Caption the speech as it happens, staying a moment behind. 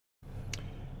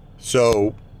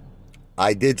So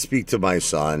I did speak to my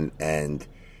son, and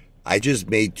I just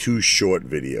made two short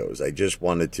videos. I just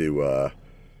wanted to,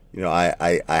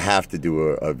 I have to do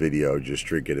a video just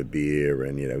drinking a beer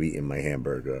and, eating my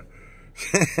hamburger.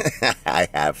 I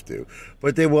have to.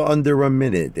 But they were under a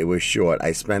minute. They were short.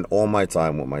 I spent all my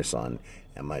time with my son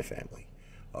and my family.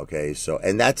 Okay, so,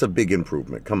 and that's a big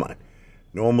improvement. Come on.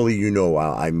 Normally,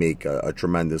 I make a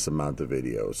tremendous amount of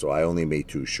videos, so I only made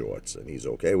two shorts, and he's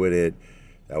okay with it.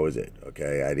 That was it.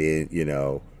 Okay, I didn't,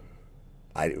 the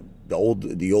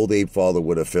old Apefather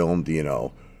would have filmed, I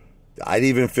didn't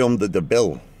even film the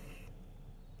bill.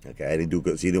 Okay, I didn't do it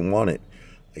because he didn't want it.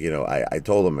 I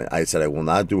told him, I said I will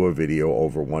not do a video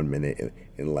over 1 minute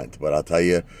in length, but I'll tell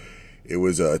you, it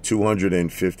was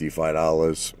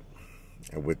 $255,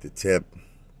 and with the tip,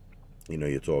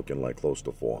 you're talking like close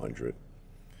to 400.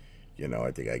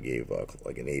 I think I gave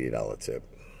like an $80 tip,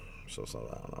 so I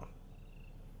don't know,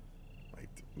 like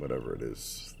whatever it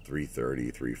is, 330,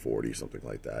 340, something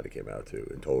like that. It came out to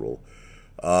in total,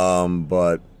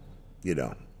 but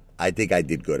I think I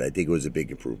did good. I think it was a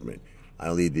big improvement. I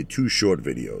only did two short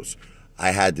videos. I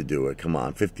had to do it. Come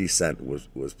on, 50 Cent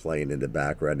was playing in the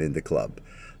background in the club.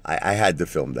 I had to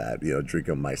film that,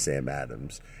 drinking my Sam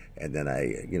Adams, and then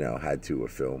I had to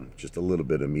film just a little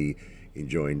bit of me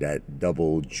enjoying that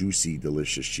double juicy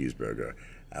delicious cheeseburger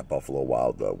at Buffalo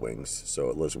Wild Wings.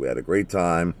 So listen, we had a great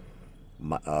time.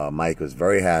 Mike was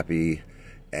very happy,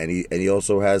 and he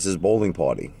also has his bowling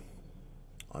party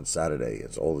on Saturday.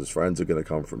 It's all his friends are going to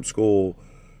come from school.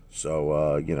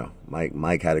 So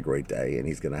Mike had a great day, and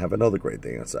he's going to have another great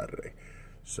day on Saturday.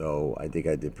 So I think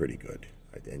I did pretty good.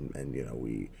 And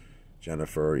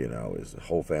Jennifer, his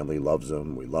whole family loves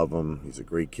him. We love him. He's a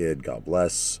great kid. God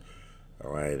bless.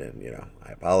 All right, and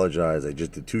I apologize. I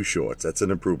just did two shorts. That's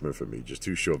an improvement for me. Just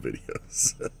two short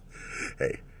videos.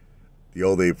 Hey, the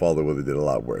old Apefather would have did a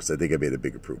lot worse. I think I made a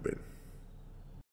big improvement.